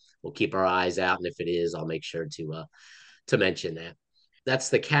we'll keep our eyes out, and if it is, I'll make sure to mention that. That's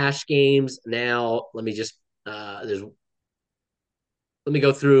the cash games. Now let me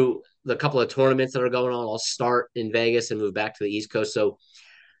go through the couple of tournaments that are going on. I'll start in Vegas and move back to the East Coast. So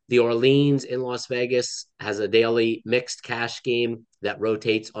the Orleans in Las Vegas has a daily mixed cash game that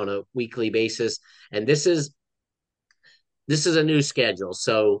rotates on a weekly basis, and this is a new schedule.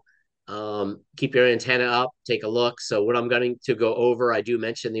 So keep your antenna up, take a look. So what I'm going to go over, I do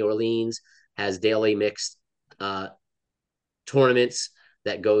mention the Orleans has daily mixed uh, tournaments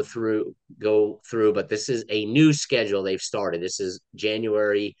that go through, but this is a new schedule they've started. This is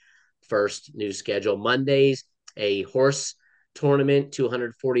January 1st new schedule. Mondays, a horse tournament,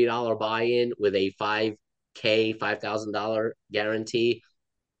 $240 buy-in with a 5K, $5,000 guarantee.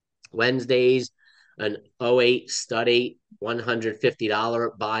 Wednesdays, an '08 stud 8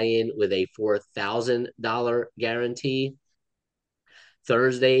 $150 buy-in with a $4,000 guarantee.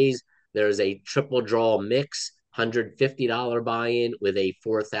 Thursdays, there's a triple draw mix, $150 buy-in with a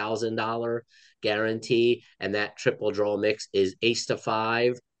 $4,000 guarantee. And that triple draw mix is ace to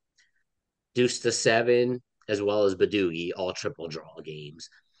five, deuce to seven, as well as Badoogie, all triple draw games.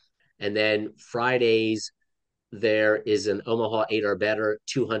 And then Fridays, there is an Omaha 8 or better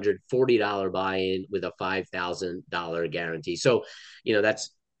 $240 buy-in with a $5,000 guarantee. So,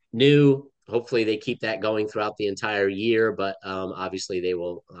 that's new. Hopefully they keep that going throughout the entire year, but obviously they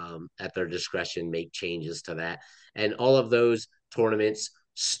will, at their discretion, make changes to that. And all of those tournaments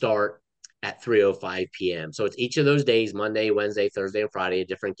start at 3:05 p.m. So it's each of those days, Monday, Wednesday, Thursday, and Friday, a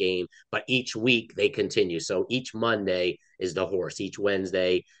different game, but each week they continue. So each Monday is the horse, each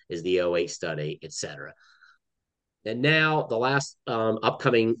Wednesday is the '08 stud 8, etc. And now the last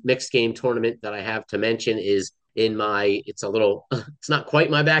upcoming mixed game tournament that I have to mention is it's a little, it's not quite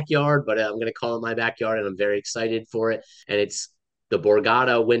my backyard, but I'm going to call it my backyard, and I'm very excited for it. And it's the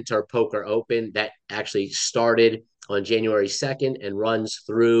Borgata Winter Poker Open that actually started on January 2nd and runs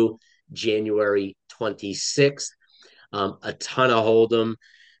through January 26th. A ton of Hold'em,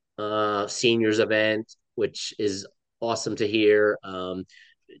 seniors event, which is awesome to hear.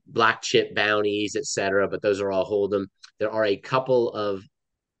 Black chip bounties, etc. But those are all Hold'em. There are a couple of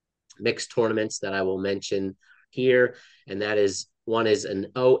mixed tournaments that I will mention here, and that is one is an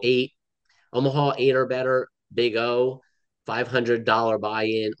 '08 Omaha 8 or better Big O, $500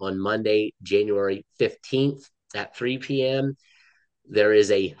 buy-in on Monday, January 15th at 3 p.m. There is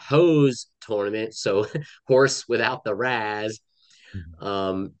a hose tournament, so horse without the Raz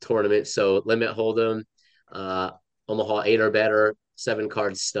tournament. So limit Hold'em, Omaha 8 or better,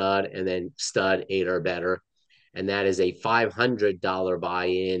 7-card stud, and then stud 8 or better. And that is a $500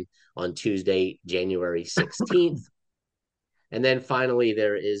 buy-in on Tuesday, January 16th. And then finally,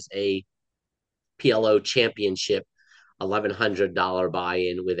 there is a PLO championship $1,100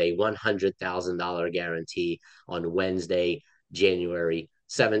 buy-in with a $100,000 guarantee on Wednesday, January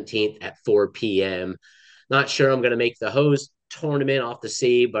 17th at 4 p.m. Not sure I'm going to make the hose tournament off the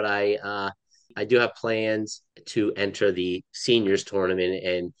sea, but I do have plans to enter the seniors tournament,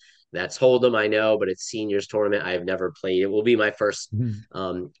 and that's Hold'em, I know, but it's seniors tournament. I have never played. It will be my first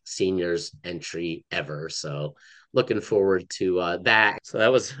seniors entry ever. So looking forward to that. So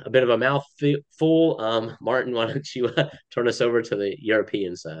that was a bit of a mouthful. Martin, why don't you turn us over to the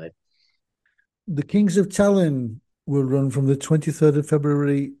European side? The Kings of Talon will run from the 23rd of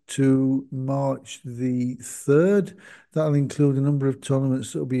February to March the 3rd. That'll include a number of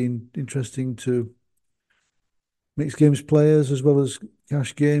tournaments that will be interesting to mixed games players as well as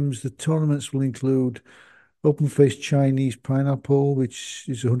cash games. The tournaments will include Open Face Chinese Pineapple, which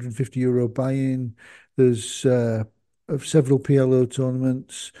is €150 buy-in. There's several PLO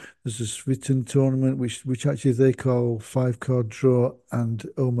tournaments. There's a Svitten tournament, which actually they call 5-card draw and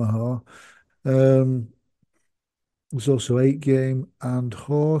Omaha. There's also 8-game and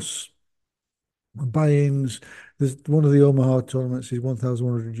horse buy-ins. There's one of the Omaha tournaments is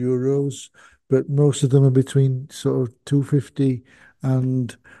 €1,100, but most of them are between sort of 250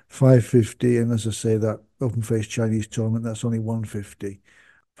 and 550. And as I say, that Open Face Chinese tournament, that's only 150.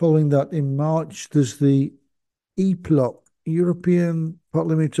 Following that, in March, there's the EPLOC, European Pot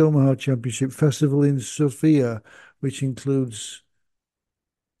Limit Omaha Championship Festival in Sofia, which includes,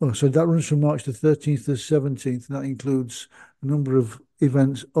 so that runs from March the 13th to the 17th, and that includes a number of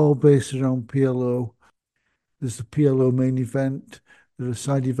events, all based around PLO. There's the PLO main event. There are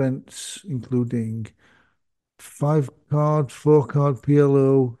side events, including 5-card, 4-card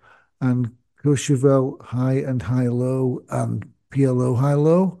PLO, and Courchevel high and high-low, and PLO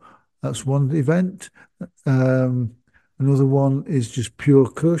high-low. That's one event. Another one is just pure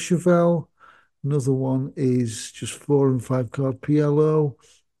Courchevel. Another one is just 4 and 5-card PLO.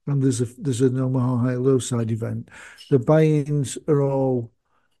 And there's an Omaha high-low side event. The buy-ins are all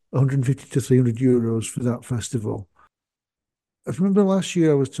 150 to €300 for that festival. I remember last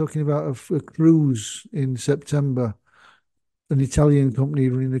year I was talking about a cruise in September, an Italian company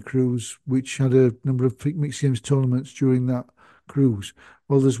running a cruise, which had a number of mixed games tournaments during that cruise.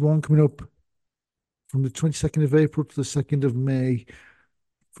 Well, there's one coming up from the 22nd of April to the 2nd of May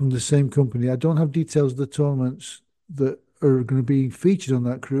from the same company. I don't have details of the tournaments that are going to be featured on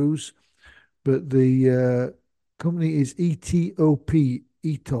that cruise, but the company is ETOP,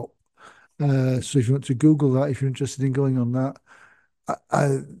 ETOP. So if you want to Google that, if you're interested in going on that,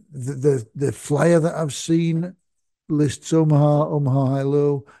 the flyer that I've seen lists Omaha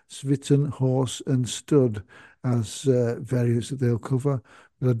high-low, Svitten, horse, and stud as variants that they'll cover,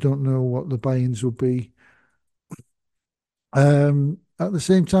 but I don't know what the buy-ins will be. At the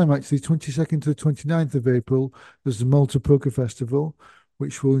same time, actually, 22nd to the 29th of April, there's the Malta Poker Festival,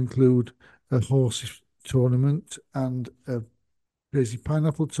 which will include a horse tournament and a Crazy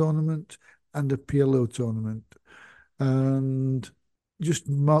Pineapple tournament and a PLO tournament. And just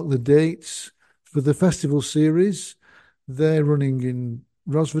mark the dates. For the festival series, they're running in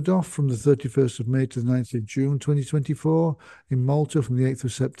Rosvadov from the 31st of May to the 9th of June 2024, in Malta from the 8th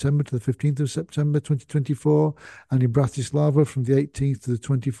of September to the 15th of September 2024, and in Bratislava from the 18th to the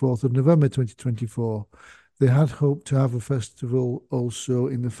 24th of November 2024. They had hoped to have a festival also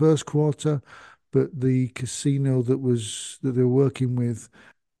in the first quarter, but the casino that they were working with,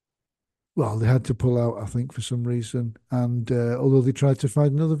 well, they had to pull out, I think, for some reason. And although they tried to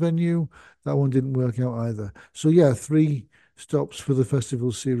find another venue, that one didn't work out either. So yeah, three stops for the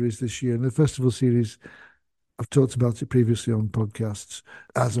festival series this year. And the festival series, I've talked about it previously on podcasts,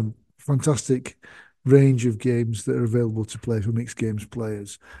 has a fantastic range of games that are available to play for mixed games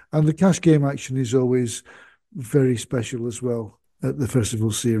players. And the cash game action is always very special as well at the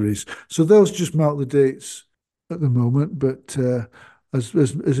festival series. So those just mark the dates at the moment, but as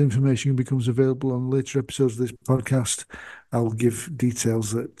information becomes available on later episodes of this podcast, I'll give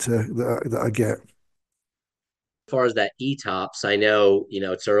details that I get. As far as that ETOPS, I know,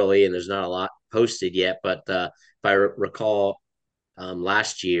 it's early and there's not a lot posted yet, but if I recall,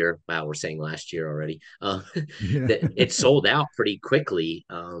 last year, wow, we're saying last year already, Yeah. that it sold out pretty quickly,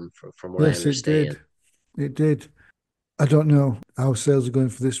 from what I Yes, it understand. did. It did. I don't know how sales are going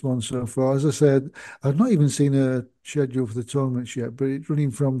for this one so far. As I said, I've not even seen a schedule for the tournaments yet, but it's running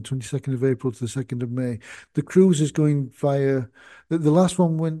from 22nd of April to the 2nd of May. The cruise is going via, the last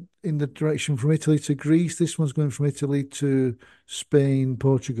one went in the direction from Italy to Greece. This one's going from Italy to Spain,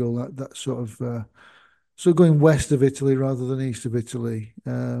 Portugal, that sort of, so going west of Italy rather than east of Italy.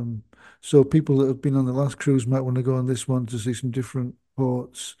 So people that have been on the last cruise might want to go on this one to see some different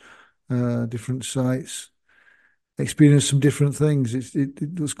ports, different sites, experience some different things.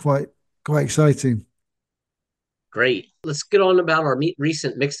 It was quite exciting. Great. Let's get on about our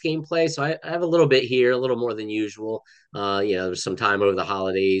recent mixed game play. So I have a little bit here, a little more than usual. There's some time over the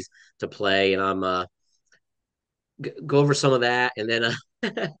holidays to play, and I'm go over some of that, and then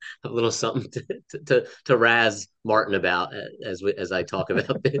a little something to razz Martin about as I talk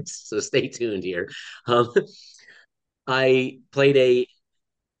about this. So stay tuned here. Um, I played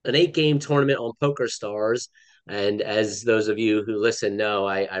an 8 game tournament on Poker Stars, and as those of you who listen know,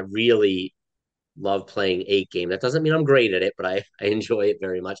 I really love playing 8 game. That doesn't mean I'm great at it, but I enjoy it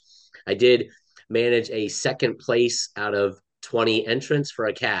very much. I did manage a second place out of 20 entrants for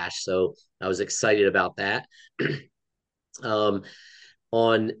a cash, so I was excited about that. um,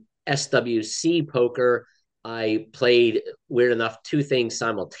 on SWC poker, I played, weird enough, 2 things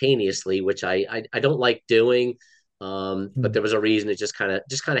simultaneously, which I don't like doing. But Mm. there was a reason. It just kind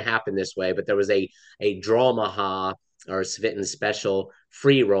of happened this way. But there was a draw maha or Svitten special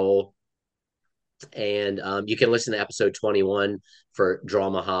free roll, and you can listen to episode 21 for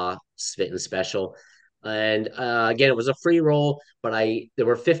draw maha Svitten special. And again, it was a free roll, but there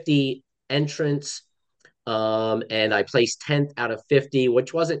were 50 entrants, and I placed 10th out of 50,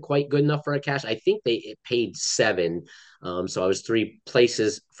 which wasn't quite good enough for a cash. I think it paid 7. So I was 3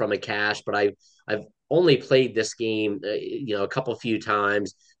 places from a cash, but I've only played this game, a couple few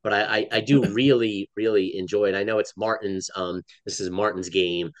times, but I do really, really enjoy it. I know it's Martin's, this is Martin's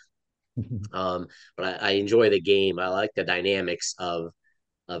game. But I enjoy the game. I like the dynamics of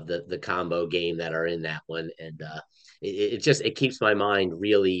the combo game that are in that one. And it keeps my mind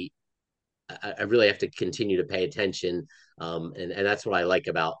really, I really have to continue to pay attention. And that's what I like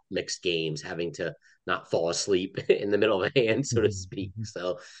about mixed games, having to not fall asleep in the middle of a hand, so to speak.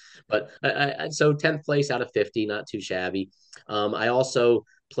 So, but so 10th place out of 50, not too shabby. I also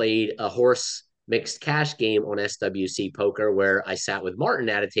played a horse mixed cash game on SWC poker where I sat with Martin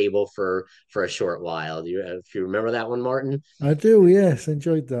at a table for a short while. If you remember that one, Martin? I do, yes,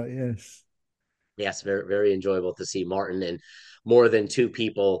 enjoyed that, yes. Yes, very very enjoyable to see Martin and more than 2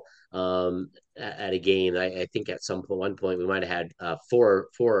 people at a game. I think at one point we might have had four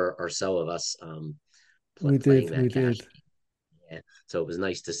or so of us playing We that cash did. game. Yeah. So it was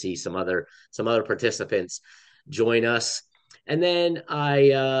nice to see some other participants join us. And then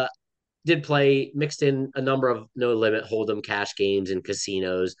I did play, mixed in a number of no limit hold'em cash games and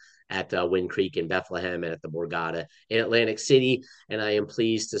casinos at Wind Creek in Bethlehem and at the Borgata in Atlantic City. And I am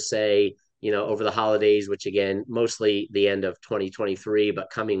pleased to say, over the holidays, which again, mostly the end of 2023,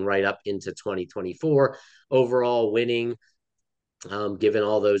 but coming right up into 2024, overall winning, given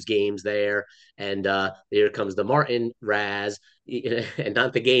all those games there. And here comes the Martin Raz, and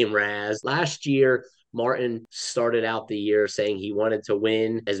not the game Raz. Last year, Martin started out the year saying he wanted to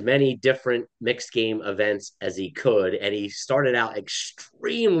win as many different mixed game events as he could, and he started out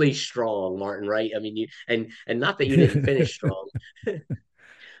extremely strong, Martin. Right? I mean, and not that you didn't finish strong,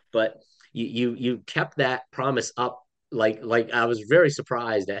 but you kept that promise up. Like I was very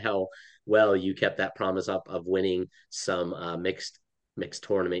surprised at how well you kept that promise up of winning some mixed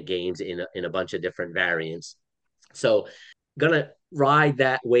tournament games in a bunch of different variants. So gonna ride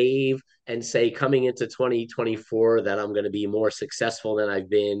that wave and say coming into 2024 that I'm gonna be more successful than I've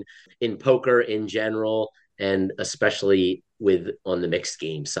been in poker in general, and especially with on the mixed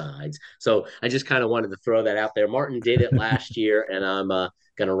game sides. So I just kind of wanted to throw that out there. Martin did it last year, and I'm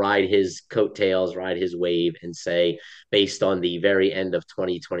gonna ride his coattails, ride his wave, and say based on the very end of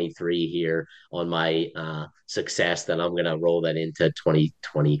 2023 here on my success that I'm gonna roll that into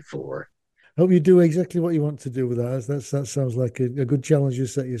 2024. Hope you do exactly what you want to do with that. That sounds like a good challenge you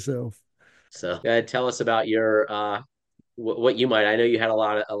set yourself. So tell us about your what you might. I know you had a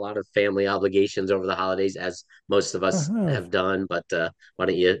lot of family obligations over the holidays, as most of I us have have. done. But why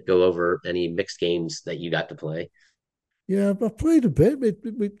don't you go over any mixed games that you got to play? Yeah, I've played a bit.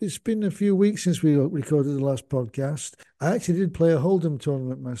 It's been a few weeks since we recorded the last podcast. I actually did play a Hold'em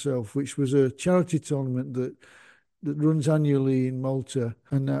tournament myself, which was a charity tournament that runs annually in Malta.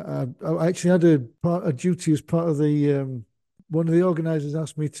 And I actually had a duty as part of the one of the organisers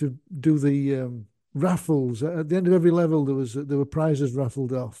asked me to do the raffles. At the end of every level, there were prizes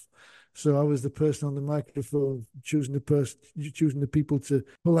raffled off. So I was the person on the microphone choosing the people to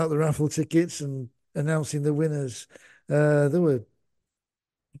pull out the raffle tickets and announcing the winners. There were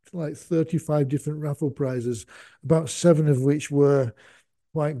like 35 different raffle prizes, about seven of which were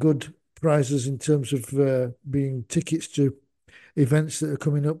quite good prizes in terms of being tickets to events that are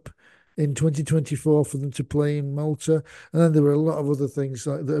coming up in 2024 for them to play in Malta. And then there were a lot of other things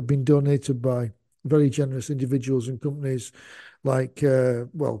that have been donated by very generous individuals and companies. Like,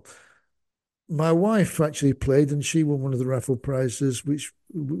 well, my wife actually played and she won one of the raffle prizes, which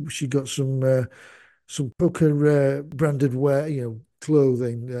she got some poker branded wear,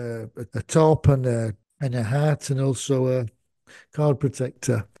 clothing, a top and a hat, and also a card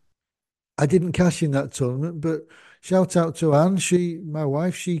protector. I didn't cash in that tournament, but shout out to Anne. My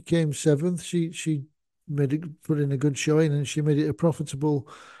wife, she came seventh. She put in a good showing, and she made it a profitable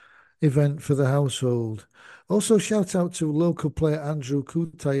event for the household. Also, shout out to local player Andrew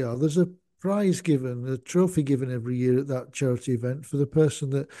Kutayar. There's a prize given, a trophy given every year at that charity event for the person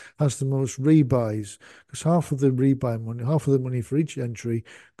that has the most rebuys, because half of the rebuy money, half of the money for each entry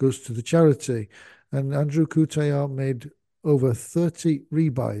goes to the charity. And Andrew Kutayar made over 30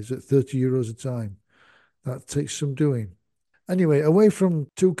 rebuys at €30 a time. That takes some doing. Anyway, away from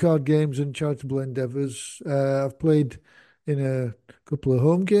two card games and charitable endeavours, I've played in a couple of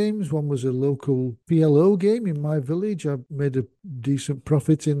home games. One was a local PLO game in my village. I made a decent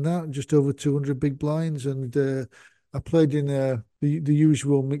profit in that, just over 200 big blinds. And I played in the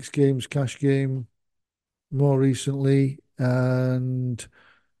usual mixed games cash game more recently and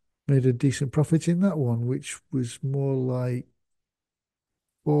made a decent profit in that one, which was more like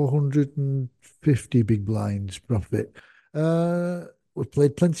 450 big blinds profit. Uh, we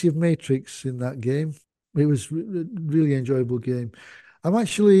played plenty of Matrix in that game. It was really enjoyable game. I'm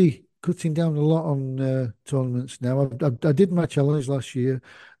actually cutting down a lot on tournaments now. I did my challenge last year,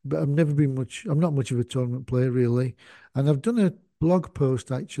 but I've never been much. I'm not much of a tournament player really, and I've done a blog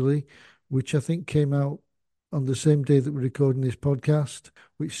post actually, which I think came out on the same day that we're recording this podcast,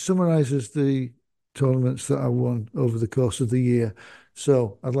 which summarizes the tournaments that I won over the course of the year.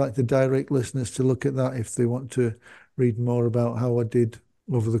 So I'd like to direct listeners to look at that if they want to read more about how I did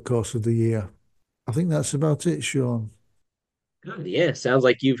over the course of the year. I think that's about it, Sean. Good. Yeah, sounds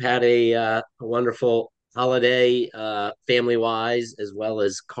like you've had a wonderful holiday, family wise as well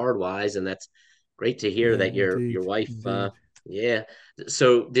as card wise, and that's great to hear Yeah, that your indeed, wife. indeed. Yeah.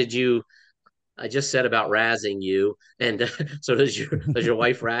 So did you? I just said about razzing you, and so does your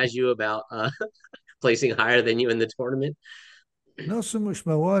wife razz you about placing higher than you in the tournament? Not so much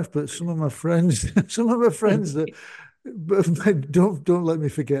my wife, but some of my friends, some of my friends that, but don't let me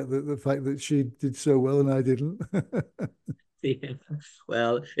forget the fact that she did so well and I didn't. Yeah.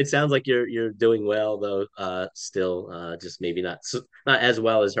 Well, it sounds like you're doing well though. Still, just maybe not as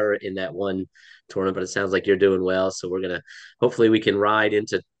well as her in that one tournament, but it sounds like you're doing well. So we're gonna hopefully we can ride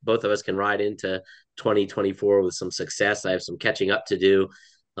into both of us can ride into 2024 with some success. I have some catching up to do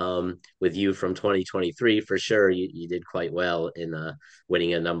with you from 2023 for sure. You did quite well in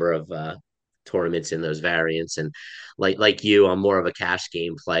winning a number of tournaments in those variants, and like you, I'm more of a cash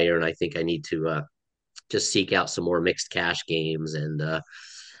game player, and I think I need to just seek out some more mixed cash games and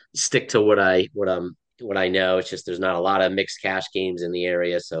stick to what I know. It's just there's not a lot of mixed cash games in the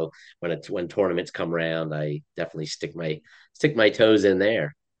area, so when tournaments come around, I definitely stick my toes in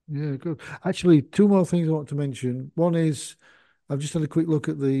there. Yeah, good. Actually, two more things I want to mention. One is I've just had a quick look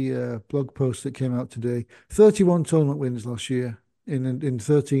at the blog post that came out today. 31 tournament wins last year. in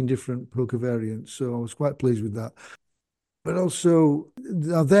 13 different poker variants. So I was quite pleased with that. But also,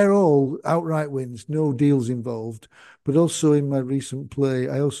 they're all outright wins, no deals involved. But also in my recent play,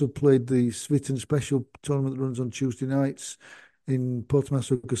 I also played the Sviten Special tournament that runs on Tuesday nights in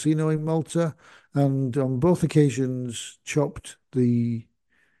Portomasso Casino in Malta, and on both occasions chopped the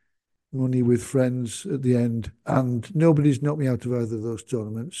money with friends at the end, and nobody's knocked me out of either of those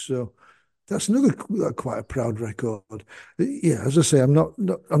tournaments. So that's another quite a proud record. Yeah, as I say, I'm not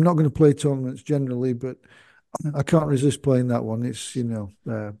going to play tournaments generally, but I can't resist playing that one. It's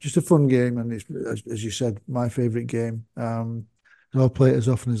just a fun game, and it's as you said, my favorite game. I'll play it as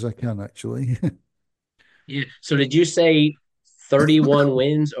often as I can, actually. Yeah. So did you say 31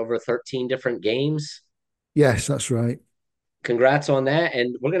 wins over 13 different games? Yes, that's right. Congrats on that.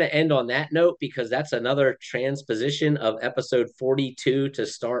 And we're going to end on that note because that's another transposition of episode 42 to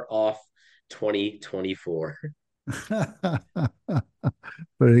start off 2024.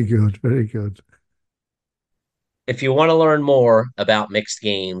 Very good. Very good. If you want to learn more about mixed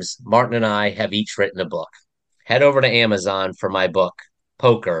games, Martin and I have each written a book. Head over to Amazon for my book,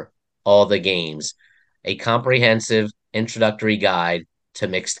 Poker, All the Games, a comprehensive introductory guide to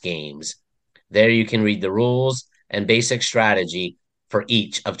mixed games. There you can read the rules and basic strategy for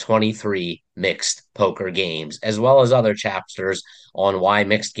each of 23 mixed poker games, as well as other chapters on why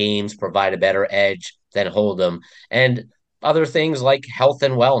mixed games provide a better edge than Hold'em, and other things like health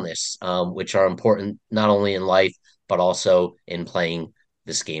and wellness, which are important not only in life, but also in playing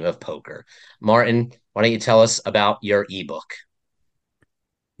this game of poker. Martin, why don't you tell us about your ebook?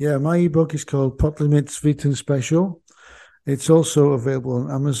 Yeah, my ebook is called Pot Limit Sviten Special. It's also available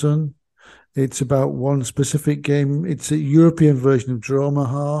on Amazon. It's about one specific game. It's a European version of Draw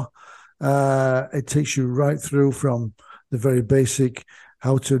Mahar. It takes you right through from the very basic,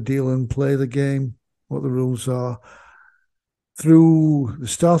 how to deal and play the game, what the rules are, through the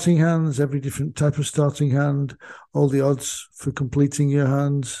starting hands, every different type of starting hand, all the odds for completing your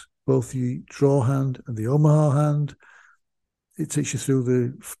hands, both the draw hand and the Omaha hand. It takes you through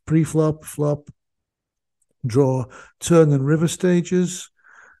the pre-flop, flop, draw, turn and river stages.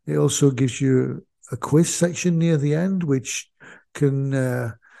 It also gives you a quiz section near the end, which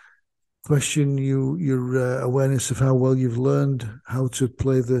can question your awareness of how well you've learned how to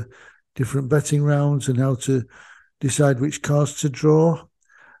play the different betting rounds and how to decide which cards to draw.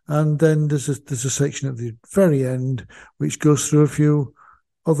 And then there's a section at the very end which goes through a few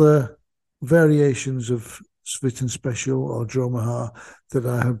other variations of Sviten Special or Draw Mahar that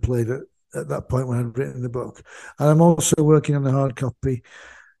I had played at that point when I'd written the book. And I'm also working on the hard copy.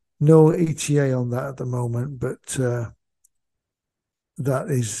 No ETA on that at the moment, but that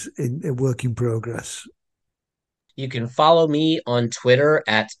is in a work in progress. You can follow me on Twitter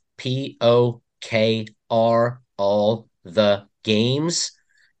at POKR All the Games.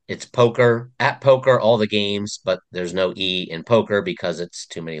 It's poker at Poker All the Games, but there's no E in poker because it's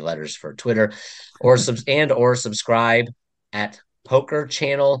too many letters for Twitter. Or subscribe at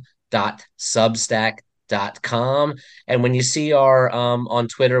pokerchannel.substack.com. And when you see our on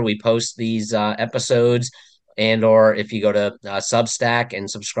Twitter, we post these episodes, and or if you go to Substack and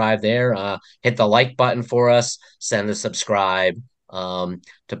subscribe there, hit the like button for us, send a subscribe to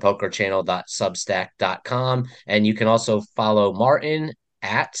pokerchannel.substack.com. And you can also follow Martin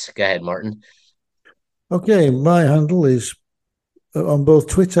go ahead, Martin. Okay, my handle is on both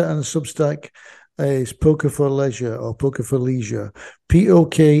Twitter and Substack is Poker for Leisure or Poker for Leisure.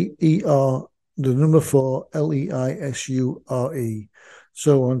 POKER, the number 4, LEISURE.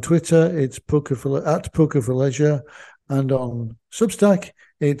 So on Twitter, it's Poker for Leisure, and on Substack,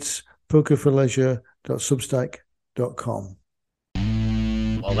 it's pokerforleisure.substack.com.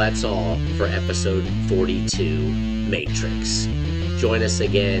 Well, that's all for episode 42, Matrix. Join us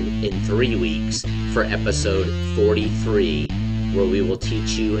again in 3 weeks for episode 43, where we will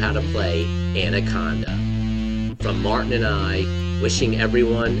teach you how to play Anaconda. From Martin and I, wishing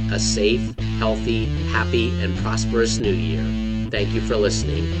everyone a safe, healthy, happy, and prosperous new year. Thank you for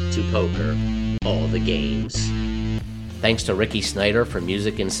listening to Poker, All the Games. Thanks to Ricky Snyder for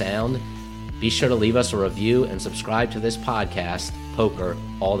music and sound. Be sure to leave us a review and subscribe to this podcast, Poker,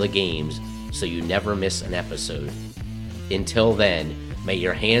 All the Games, so you never miss an episode. Until then, may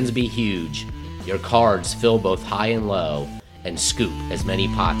your hands be huge, your cards fill both high and low, and scoop as many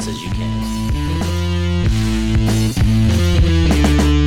pots as you can.